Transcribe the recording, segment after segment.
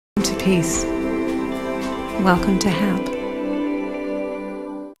to peace. Welcome to HAP.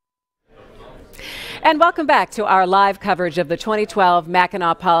 And welcome back to our live coverage of the 2012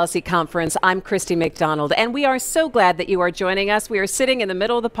 Mackinac Policy Conference. I'm Christy McDonald, and we are so glad that you are joining us. We are sitting in the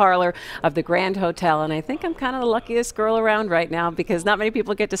middle of the parlor of the Grand Hotel, and I think I'm kind of the luckiest girl around right now because not many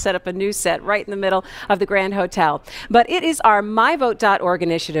people get to set up a news set right in the middle of the Grand Hotel. But it is our myvote.org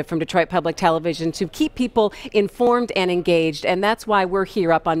initiative from Detroit Public Television to keep people informed and engaged, and that's why we're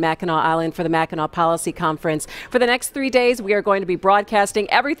here up on Mackinac Island for the Mackinac Policy Conference. For the next 3 days, we are going to be broadcasting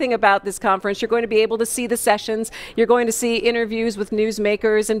everything about this conference. You're going to be able to see the sessions. You're going to see interviews with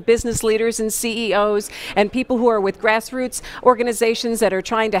newsmakers and business leaders and CEOs and people who are with grassroots organizations that are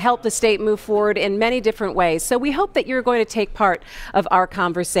trying to help the state move forward in many different ways. So we hope that you're going to take part of our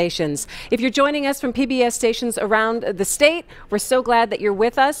conversations. If you're joining us from PBS stations around the state, we're so glad that you're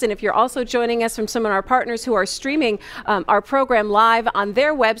with us. And if you're also joining us from some of our partners who are streaming our program live on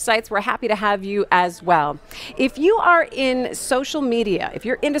their websites, we're happy to have you as well. If you are in social media, if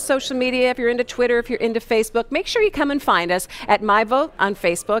you're into social media, if you're into Twitter, if you're into Facebook, make sure you come and find us at MyVote on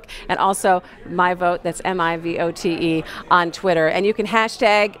Facebook and also MyVote, that's MIVOTE, on Twitter. And you can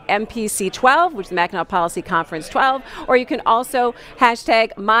hashtag MPC12, which is the Mackinac Policy Conference 12, or you can also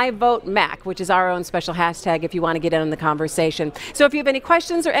hashtag MyVoteMac, which is our own special hashtag if you want to get in on the conversation. So if you have any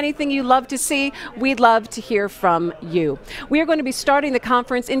questions or anything you'd love to see, we'd love to hear from you. We are going to be starting the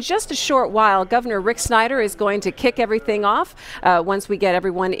conference in just a short while. Governor Rick Synder is going to kick everything off once we get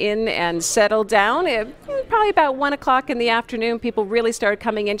everyone in and settled down. Probably about 1 o'clock in the afternoon, people really start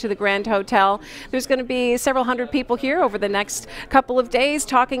coming into the Grand Hotel. There's going to be several hundred people here over the next couple of days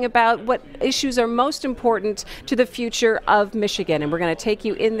talking about what issues are most important to the future of Michigan. And we're going to take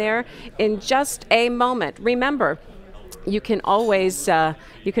you in there in just a moment. Remember, you can always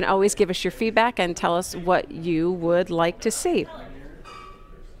give us your feedback and tell us what you would like to see.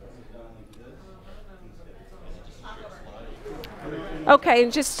 Okay, in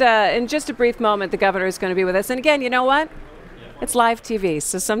just a brief moment, the governor is going to be with us. And again, you know what? It's live TV,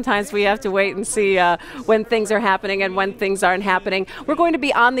 so sometimes we have to wait and see when things are happening and when things aren't happening. We're going to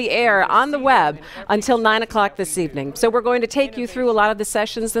be on the air, on the web, until 9 o'clock this evening. So we're going to take you through a lot of the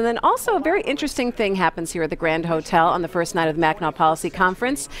sessions, and then also a very interesting thing happens here at the Grand Hotel on the first night of the Mackinac Policy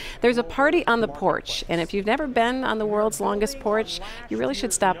Conference. There's a party on the porch, and if you've never been on the world's longest porch, you really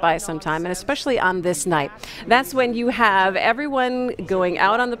should stop by sometime, and especially on this night. That's when you have everyone going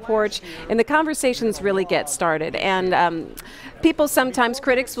out on the porch, and the conversations really get started. And people sometimes,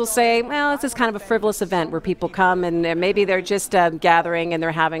 critics will say, well, this is kind of a frivolous event where people come and maybe they're just gathering and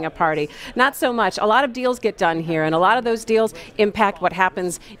they're having a party. Not so much. A lot of deals get done here, and a lot of those deals impact what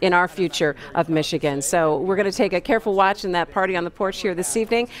happens in our future of Michigan. So we're going to take a careful watch in that party on the porch here this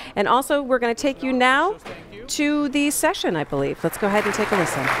evening. And also, we're going to take you now to the session, I believe. Let's go ahead and take a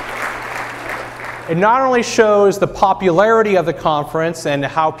listen. It not only shows the popularity of the conference and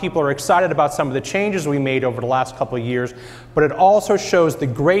how people are excited about some of the changes we made over the last couple of years, but it also shows the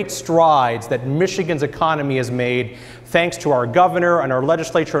great strides that Michigan's economy has made thanks to our governor and our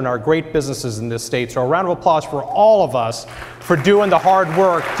legislature and our great businesses in this state. So a round of applause for all of us for doing the hard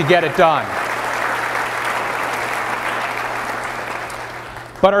work to get it done.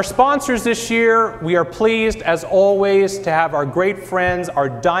 But our sponsors this year, we are pleased, as always, to have our great friends, our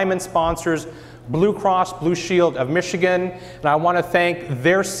diamond sponsors, Blue Cross Blue Shield of Michigan, and I want to thank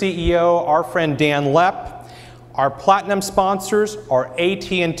their CEO, our friend Dan Lepp. Our platinum sponsors are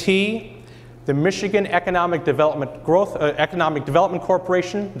AT&T, the Michigan Economic Development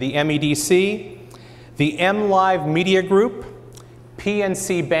Corporation, the MEDC, the MLive Media Group,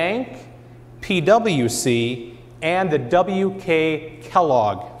 PNC Bank, PwC, and the W.K.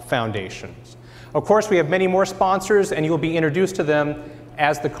 Kellogg Foundations. Of course, we have many more sponsors, and you'll be introduced to them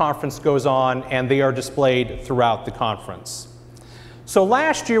as the conference goes on, and they are displayed throughout the conference. So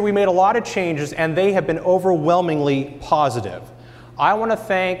last year we made a lot of changes, and they have been overwhelmingly positive. I want to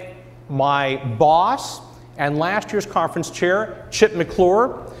thank my boss and last year's conference chair, Chip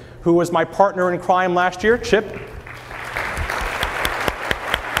McClure, who was my partner in crime last year. Chip.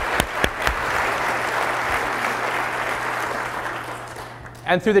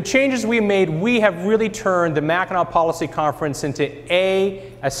 And through the changes we made, we have really turned the Mackinac Policy Conference into a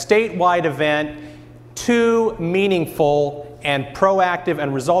statewide event, 2, meaningful and proactive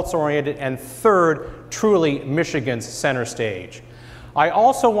and results-oriented, and 3rd, truly Michigan's center stage. I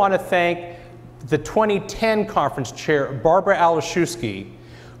also want to thank the 2010 conference chair, Barbara Alashewski,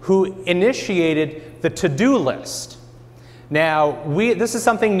 who initiated the to-do list. Now, this is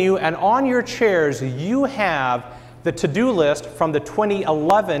something new, and on your chairs you have the to-do list from the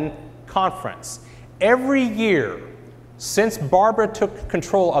 2011 conference. Every year Since Barbara took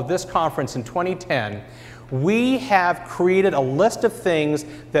control of this conference in 2010, we have created a list of things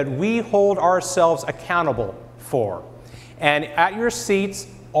that we hold ourselves accountable for. And at your seats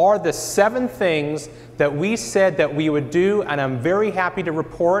are the 7 things that we said that we would do, and I'm very happy to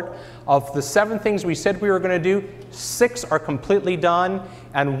report of the 7 things we said we were going to do, 6 are completely done,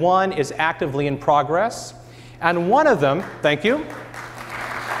 and 1 is actively in progress. And one of them, thank you.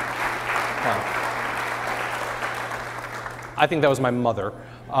 I think that was my mother.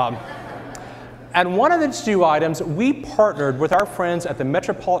 And one of the to-do items, we partnered with our friends at the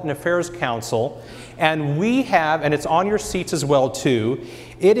Metropolitan Affairs Council, and we have, and it's on your seats as well too,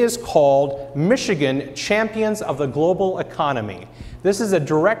 it is called Michigan Champions of the Global Economy. This is a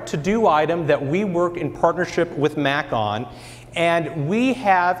direct to-do item that we work in partnership with MAC on, and we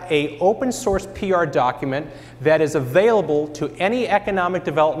have an open source PR document that is available to any economic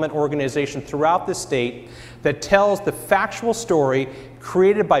development organization throughout the state that tells the factual story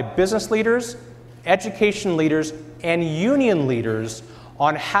created by business leaders, education leaders, and union leaders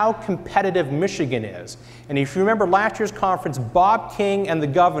on how competitive Michigan is. And if you remember last year's conference, Bob King and the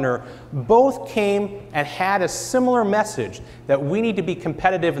governor both came and had a similar message that we need to be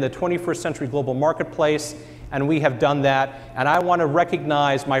competitive in the 21st century global marketplace, and we have done that. And I want to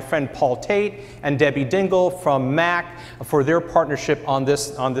recognize my friend Paul Tate and Debbie Dingle from MAC for their partnership on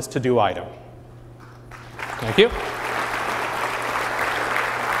this to-do item. Thank you.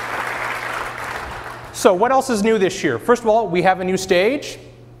 So what else is new this year? First of all, we have a new stage,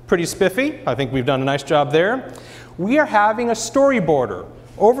 pretty spiffy. I think we've done a nice job there. We are having a storyboarder.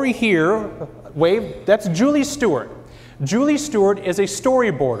 Over here, wave, that's Julie Stewart. Julie Stewart is a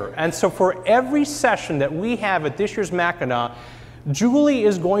storyboarder, and so for every session that we have at this year's Mackinac, Julie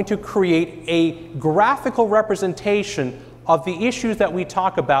is going to create a graphical representation of the issues that we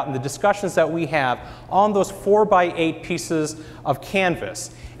talk about and the discussions that we have on those 4x8 pieces of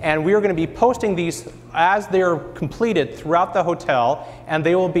canvas. And we are going to be posting these as they're completed throughout the hotel, and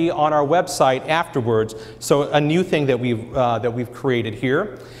they will be on our website afterwards. So a new thing that we've created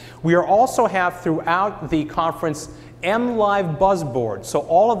here. We are also have throughout the conference MLive Buzzboard. So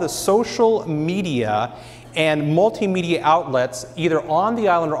all of the social media and multimedia outlets, either on the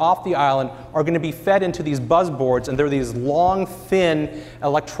island or off the island, are going to be fed into these buzzboards, and they're these long, thin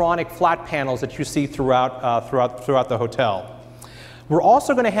electronic flat panels that you see throughout the hotel. We're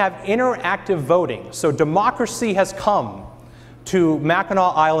also going to have interactive voting. So democracy has come to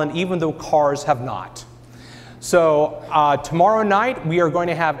Mackinac Island, even though cars have not. So tomorrow night, we are going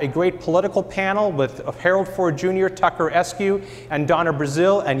to have a great political panel with Harold Ford Jr., Tucker Eskew, and Donna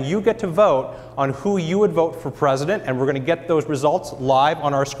Brazil, and you get to vote on who you would vote for president, and we're going to get those results live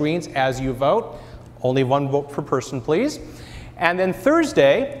on our screens as you vote. Only 1 vote per person, please. And then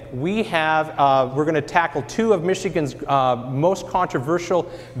Thursday, we have, we're going to tackle 2 of Michigan's most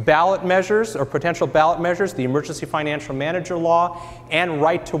controversial ballot measures, or potential ballot measures, the Emergency Financial Manager Law and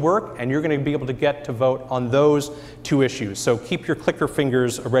Right to Work, and you're going to be able to get to vote on those 2 issues. So keep your clicker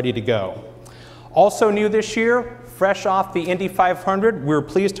fingers ready to go. Also new this year, fresh off the Indy 500, we're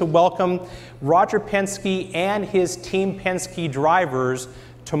pleased to welcome Roger Penske and his Team Penske drivers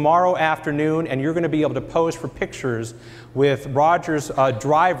tomorrow afternoon, and you're going to be able to pose for pictures with Roger's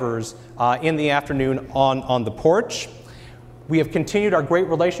drivers in the afternoon on the porch. We have continued our great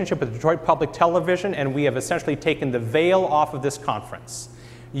relationship with Detroit Public Television, and we have essentially taken the veil off of this conference.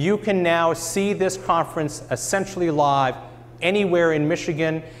 You can now see this conference essentially live anywhere in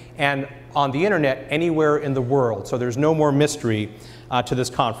Michigan and on the internet anywhere in the world. So there's no more mystery to this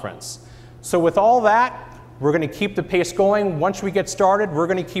conference. So with all that, we're going to keep the pace going. Once we get started, we're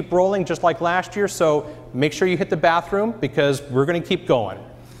going to keep rolling just like last year. So make sure you hit the bathroom because we're going to keep going.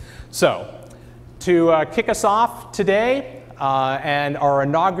 So to kick us off today and our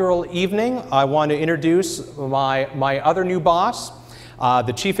inaugural evening, I want to introduce my other new boss,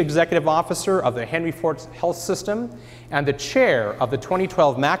 the Chief Executive Officer of the Henry Ford Health System and the Chair of the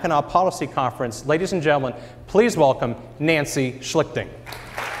 2012 Mackinac Policy Conference. Ladies and gentlemen, please welcome Nancy Schlichting.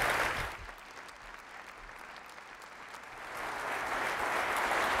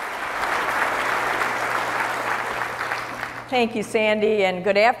 Thank you, Sandy, and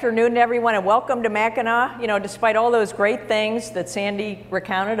good afternoon, everyone, and welcome to Mackinac. You know, despite all those great things that Sandy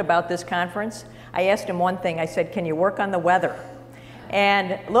recounted about this conference, I asked him one thing. I said, can you work on the weather?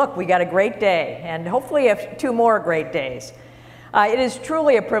 And look, we got a great day, and hopefully 2 more great days. It is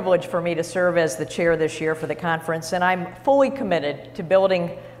truly a privilege for me to serve as the chair this year for the conference, and I'm fully committed to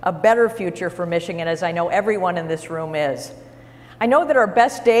building a better future for Michigan, as I know everyone in this room is. I know that our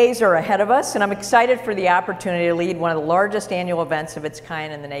best days are ahead of us, and I'm excited for the opportunity to lead one of the largest annual events of its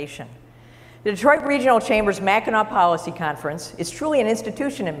kind in the nation. The Detroit Regional Chamber's Mackinac Policy Conference is truly an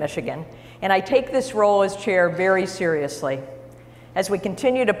institution in Michigan, and I take this role as chair very seriously. As we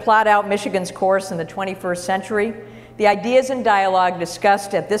continue to plot out Michigan's course in the 21st century, the ideas and dialogue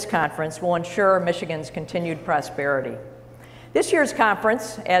discussed at this conference will ensure Michigan's continued prosperity. This year's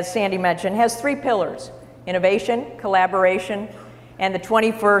conference, as Sandy mentioned, has 3 pillars: innovation, collaboration, and the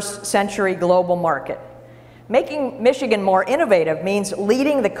 21st century global market. Making Michigan more innovative means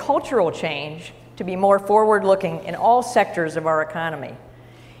leading the cultural change to be more forward-looking in all sectors of our economy.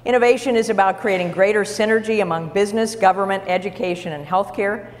 Innovation is about creating greater synergy among business, government, education, and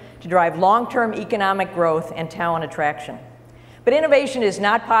healthcare to drive long-term economic growth and talent attraction. But innovation is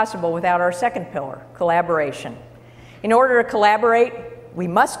not possible without our second pillar, collaboration. In order to collaborate, we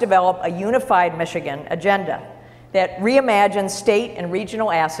must develop a unified Michigan agenda that reimagines state and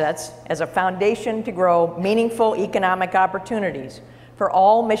regional assets as a foundation to grow meaningful economic opportunities for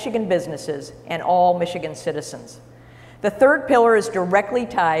all Michigan businesses and all Michigan citizens. The third pillar is directly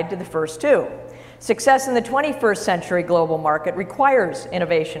tied to the first 2. Success in the 21st century global market requires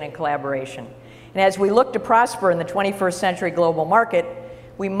innovation and collaboration. And as we look to prosper in the 21st century global market,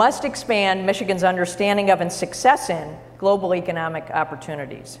 we must expand Michigan's understanding of and success in global economic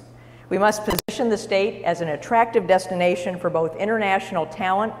opportunities. We must position the state as an attractive destination for both international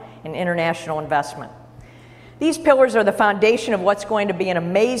talent and international investment. These pillars are the foundation of what's going to be an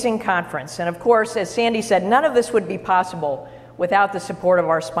amazing conference. And of course, as Sandy said, none of this would be possible without the support of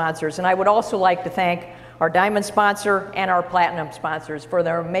our sponsors. And I would also like to thank our Diamond sponsor and our Platinum sponsors for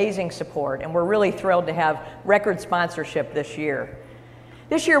their amazing support. And we're really thrilled to have record sponsorship this year.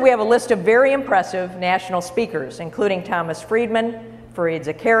 This year we have a list of very impressive national speakers, including Thomas Friedman, Fareed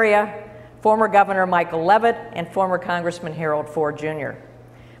Zakaria, former Governor Michael Leavitt, and former Congressman Harold Ford Jr.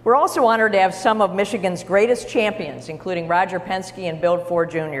 We're also honored to have some of Michigan's greatest champions, including Roger Penske and Bill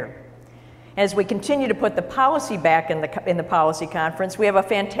Ford Jr. As we continue to put the policy back in the policy conference, we have a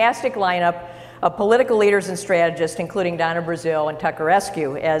fantastic lineup of political leaders and strategists, including Donna Brazile and Tucker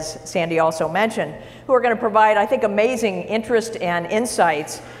Eskew, as Sandy also mentioned, who are going to provide, I think, amazing interest and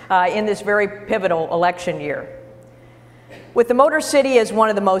insights in this very pivotal election year. With the Motor City as one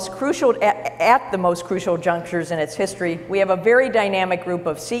of the most crucial, at the most crucial junctures in its history, we have a very dynamic group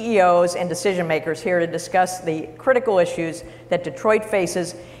of CEOs and decision makers here to discuss the critical issues that Detroit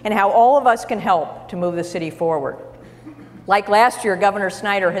faces and how all of us can help to move the city forward. Like last year, Governor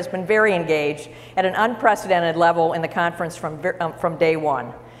Snyder has been very engaged at an unprecedented level in the conference from day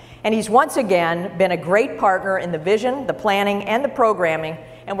one. And he's once again been a great partner in the vision, the planning, and the programming,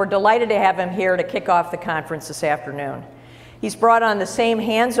 and we're delighted to have him here to kick off the conference this afternoon. He's brought on the same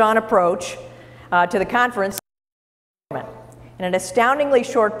hands-on approach to the conference. In an astoundingly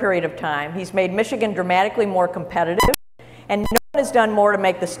short period of time, he's made Michigan dramatically more competitive, and no one has done more to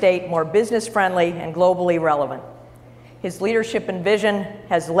make the state more business-friendly and globally relevant. His leadership and vision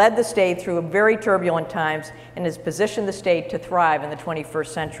has led the state through very turbulent times and has positioned the state to thrive in the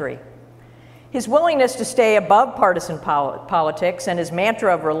 21st century. His willingness to stay above partisan politics and his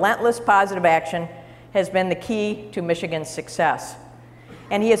mantra of relentless positive action has been the key to Michigan's success.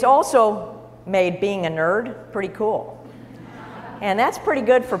 And he has also made being a nerd pretty cool. And that's pretty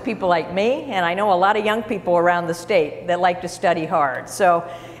good for people like me, and I know a lot of young people around the state that like to study hard. So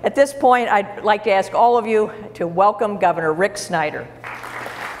at this point, I'd like to ask all of you to welcome Governor Rick Synder.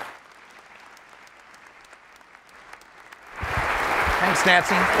 Thanks,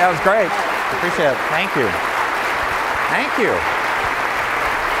 Nancy. That was great. Appreciate it. Thank you. Thank you.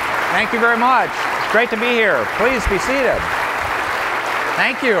 Thank you very much. It's great to be here. Please be seated.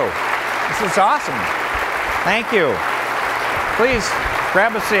 Thank you. This is awesome. Thank you. Please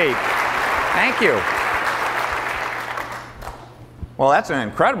grab a seat. Thank you. Well, that's an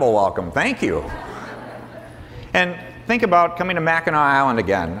incredible welcome. Thank you. And think about coming to Mackinac Island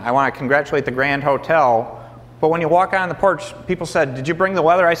again. I want to congratulate the Grand Hotel. But when you walk out on the porch, people said, "Did you bring the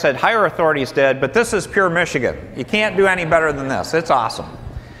weather?" I said, "Higher authorities did, but this is pure Michigan. You can't do any better than this. It's awesome."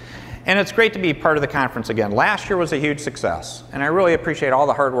 And it's great to be part of the conference again. Last year was a huge success, and I really appreciate all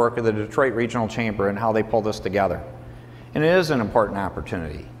the hard work of the Detroit Regional Chamber and how they pulled this together. And it is an important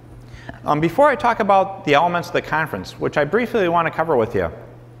opportunity. Before I talk about the elements of the conference, which I briefly want to cover with you,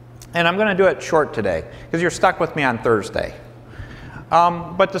 and I'm going to do it short today, because you're stuck with me on Thursday.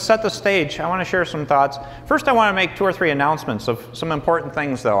 But to set the stage, I want to share some thoughts. First, I want to make 2 or 3 announcements of some important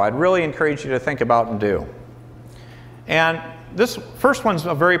things, though, I'd really encourage you to think about and do. And this first one's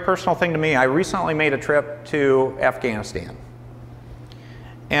a very personal thing to me. I recently made a trip to Afghanistan.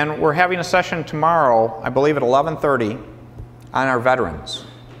 And we're having a session tomorrow, I believe at 11:30, on our veterans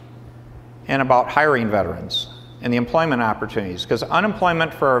and about hiring veterans. and the employment opportunities, because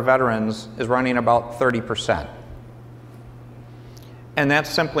unemployment for our veterans is running about 30%. And that's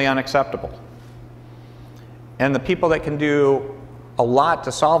simply unacceptable. And the people that can do a lot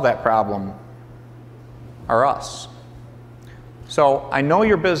to solve that problem are us. So I know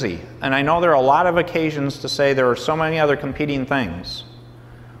you're busy, and I know there are a lot of occasions to say there are so many other competing things,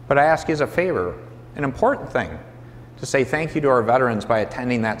 but I ask you as a favor, an important thing, to say thank you to our veterans by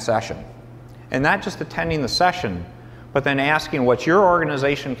attending that session. And not just attending the session, but then asking what your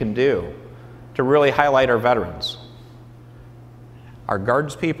organization can do to really highlight our veterans, our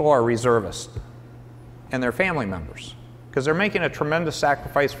Guards people, our reservists, and their family members, because they're making a tremendous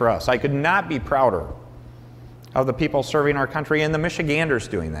sacrifice for us. I could not be prouder of the people serving our country and the Michiganders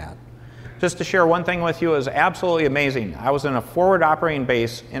doing that. Just to share one thing with you, it was absolutely amazing. I was in a forward operating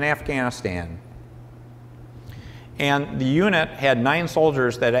base in Afghanistan, and the unit had 9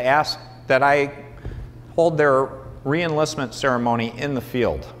 soldiers that asked that I hold their re-enlistment ceremony in the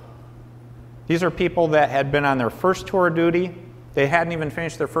field. These are people that had been on their first tour of duty. They hadn't even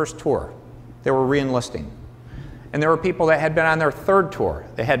finished their first tour. They were re-enlisting. And there were people that had been on their 3rd tour.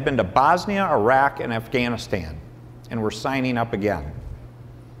 They had been to Bosnia, Iraq, and Afghanistan, and were signing up again.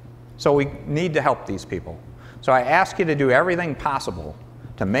 So we need to help these people. So I ask you to do everything possible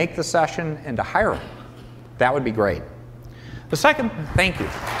to make the session and to hire them. That would be great. The second, thank you.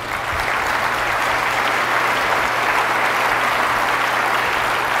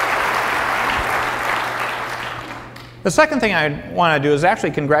 The second thing I want to do is actually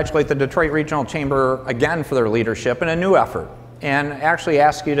congratulate the Detroit Regional Chamber again for their leadership in a new effort, and actually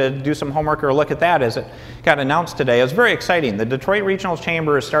ask you to do some homework or look at that as it got announced today. It was very exciting. The Detroit Regional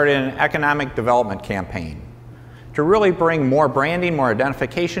Chamber has started an economic development campaign to really bring more branding, more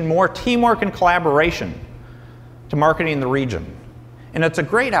identification, more teamwork and collaboration to marketing the region. And it's a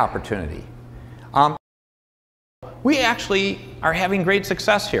great opportunity. We actually are having great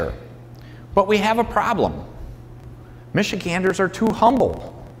success here, but we have a problem. Michiganders are too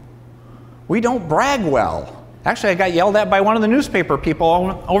humble. We don't brag well. Actually, I got yelled at by one of the newspaper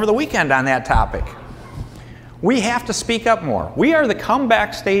people over the weekend on that topic. We have to speak up more. We are the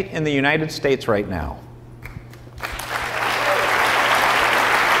comeback state in the United States right now.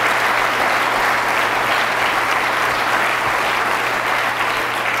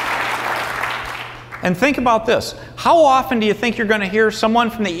 And think about this. How often do you think you're going to hear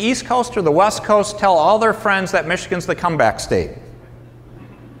someone from the East Coast or the West Coast tell all their friends that Michigan's the comeback state?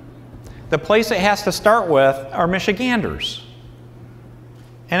 The place it has to start with are Michiganders.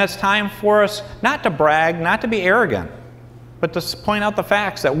 And it's time for us not to brag, not to be arrogant, but to point out the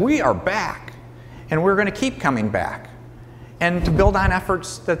facts that we are back, and we're going to keep coming back, and to build on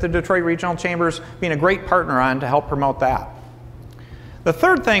efforts that the Detroit Regional Chamber's being a great partner on to help promote that. The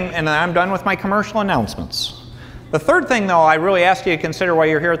third thing, and I'm done with my commercial announcements. The third thing, though, I really ask you to consider while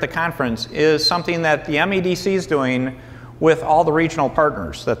you're here at the conference is something that the MEDC is doing with all the regional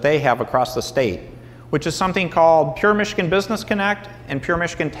partners that they have across the state, which is something called Pure Michigan Business Connect and Pure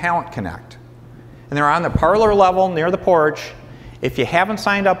Michigan Talent Connect. And they're on the parlor level near the porch. If you haven't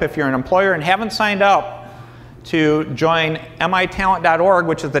signed up, if you're an employer and haven't signed up to join mitalent.org,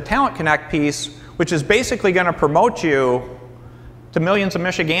 which is the Talent Connect piece, which is basically going to promote you to millions of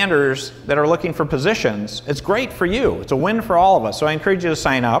Michiganders that are looking for positions, it's great for you. It's a win for all of us. So I encourage you to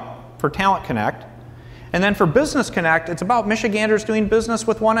sign up for Talent Connect. And then for Business Connect, it's about Michiganders doing business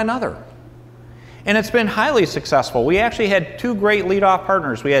with one another. And it's been highly successful. We actually had 2 great lead-off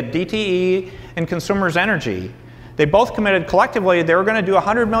partners. We had DTE and Consumers Energy. They both committed collectively they were going to do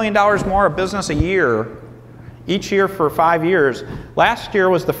 $100 million more of business a year, each year for 5 years. Last year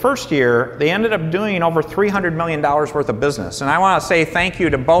was the first year. They ended up doing over $300 million worth of business. And I want to say thank you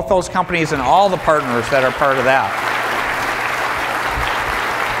to both those companies and all the partners that are part of that.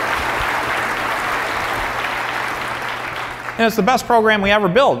 And it's the best program we ever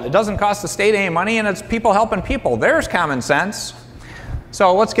build. It doesn't cost the state any money, and it's people helping people. There's common sense.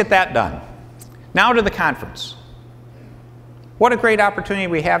 So let's get that done. Now to the conference. What a great opportunity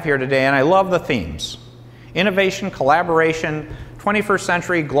we have here today, and I love the themes. Innovation, collaboration, 21st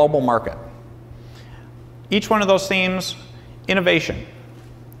century global market. Each one of those themes, innovation.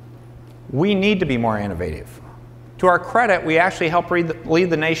 We need to be more innovative. To our credit, we actually help lead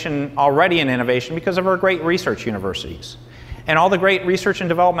the nation already in innovation because of our great research universities and all the great research and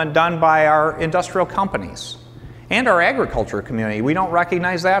development done by our industrial companies and our agriculture community. We don't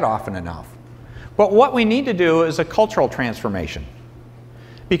recognize that often enough. But what we need to do is a cultural transformation.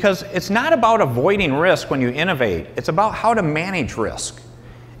 Because it's not about avoiding risk when you innovate, it's about how to manage risk.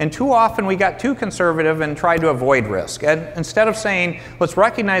 And too often we got too conservative and tried to avoid risk. And instead of saying, let's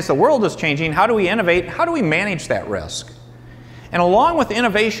recognize the world is changing, how do we innovate? How do we manage that risk? And along with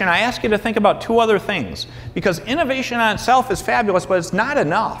innovation, I ask you to think about two other things. Because innovation on itself is fabulous, but it's not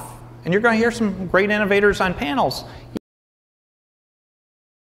enough. And you're going to hear some great innovators on panels.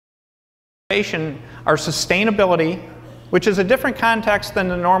 Innovation are sustainability, which is a different context than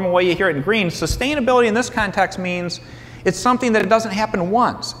the normal way you hear it in green. Sustainability in this context means it's something that doesn't happen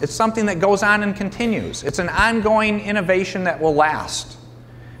once. It's something that goes on and continues. It's an ongoing innovation that will last.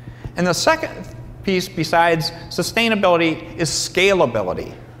 And the second piece besides sustainability is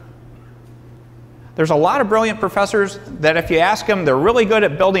scalability. There's a lot of brilliant professors that if you ask them, they're really good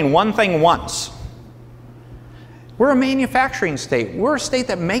at building one thing once. We're a manufacturing state. We're a state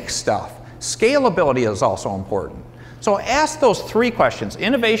that makes stuff. Scalability is also important. So ask those three questions: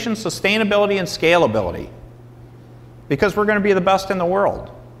 innovation, sustainability, and scalability. Because we're going to be the best in the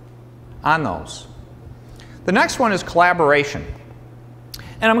world on those. The next one is collaboration.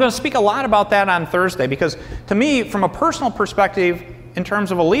 And I'm going to speak a lot about that on Thursday because to me, from a personal perspective, in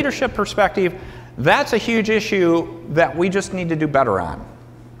terms of a leadership perspective, that's a huge issue that we just need to do better on.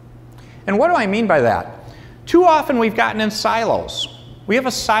 And what do I mean by that? Too often we've gotten in silos. We have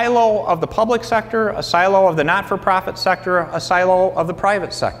a silo of the public sector, a silo of the not-for-profit sector, a silo of the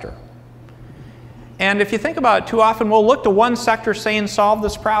private sector. And if you think about it, too often we'll look to one sector saying, solve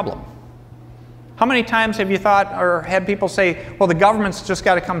this problem. How many times have you thought or had people say, well, the government's just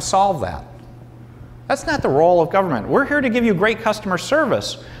got to come solve that? That's not the role of government. We're here to give you great customer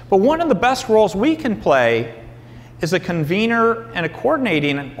service. But one of the best roles we can play is a convener and a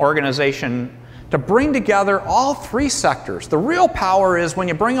coordinating organization to bring together all three sectors. The real power is when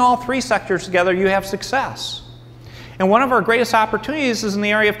you bring all three sectors together, you have success. And one of our greatest opportunities is in the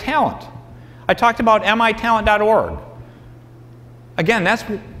area of talent. I talked about mitalent.org. Again, that's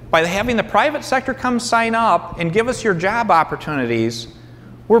by having the private sector come sign up and give us your job opportunities.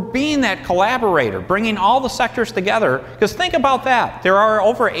 We're being that collaborator, bringing all the sectors together. Because think about that. There are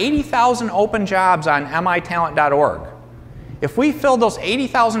over 80,000 open jobs on mitalent.org. If we filled those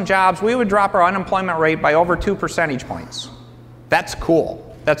 80,000 jobs, we would drop our unemployment rate by over 2 percentage points. That's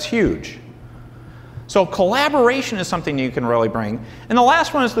cool. That's huge. So collaboration is something you can really bring. And the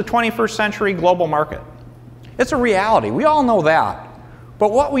last one is the 21st century global market. It's a reality. We all know that.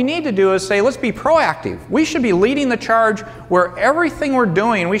 But what we need to do is say, let's be proactive. We should be leading the charge where everything we're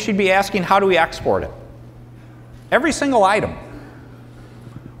doing, we should be asking, how do we export it? Every single item.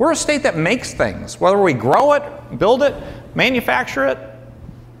 We're a state that makes things. Whether we grow it, build it, manufacture it,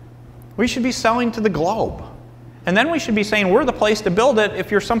 we should be selling to the globe. And then we should be saying, we're the place to build it.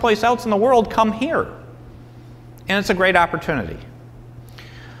 If you're someplace else in the world, come here. And it's a great opportunity.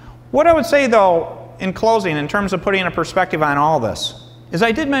 What I would say, though, in closing, in terms of putting a perspective on all this, is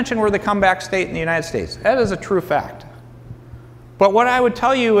I did mention we're the comeback state in the United States. That is a true fact. But what I would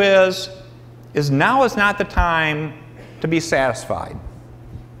tell you is now is not the time to be satisfied.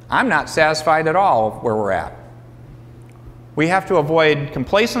 I'm not satisfied at all where we're at. We have to avoid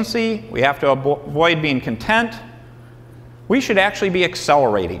complacency. We have to avoid being content. We should actually be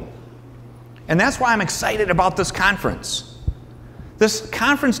accelerating. And that's why I'm excited about this conference. This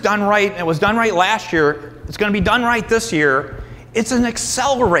conference done right, it was done right last year, it's going to be done right this year. It's an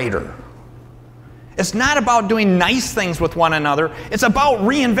accelerator. It's not about doing nice things with one another. It's about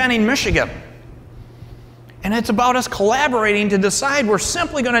reinventing Michigan. And it's about us collaborating to decide we're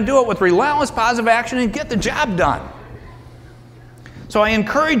simply going to do it with relentless positive action and get the job done. So I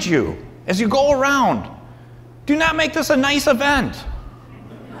encourage you, as you go around, do not make this a nice event.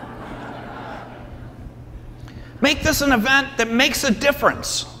 Make this an event that makes a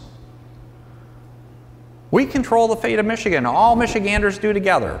difference. We control the fate of Michigan. All Michiganders do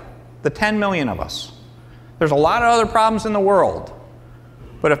together, the 10 million of us. There's a lot of other problems in the world.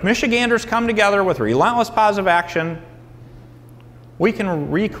 But if Michiganders come together with relentless positive action, we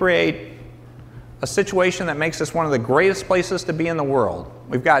can recreate a situation that makes us one of the greatest places to be in the world.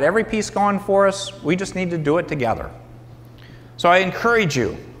 We've got every piece going for us. We just need to do it together. So I encourage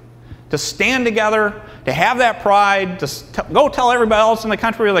you to stand together, to have that pride, to go tell everybody else in the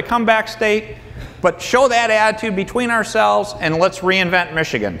country we're the comeback state, but show that attitude between ourselves, and let's reinvent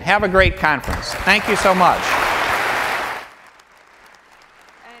Michigan. Have a great conference. Thank you so much.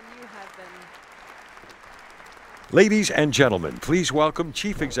 And you have been Ladies and gentlemen, please welcome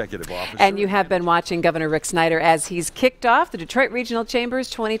Chief Executive Officer. And you have been watching Governor Rick Synder as he's kicked off the Detroit Regional Chamber's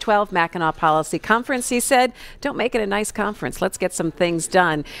 2012 Mackinac Policy Conference. He said, don't make it a nice conference. Let's get some things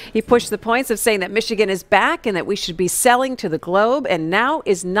done. He pushed the points of saying that Michigan is back and that we should be selling to the globe, and now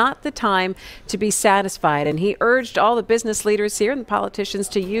is not the time to be satisfied. And he urged all the business leaders here and the politicians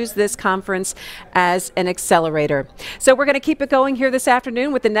to use this conference as an accelerator. So we're going to keep it going here this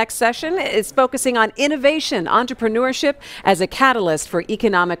afternoon with the next session. It's focusing on innovation, entrepreneurship as a catalyst for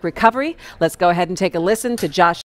economic recovery. Let's go ahead and take a listen to Josh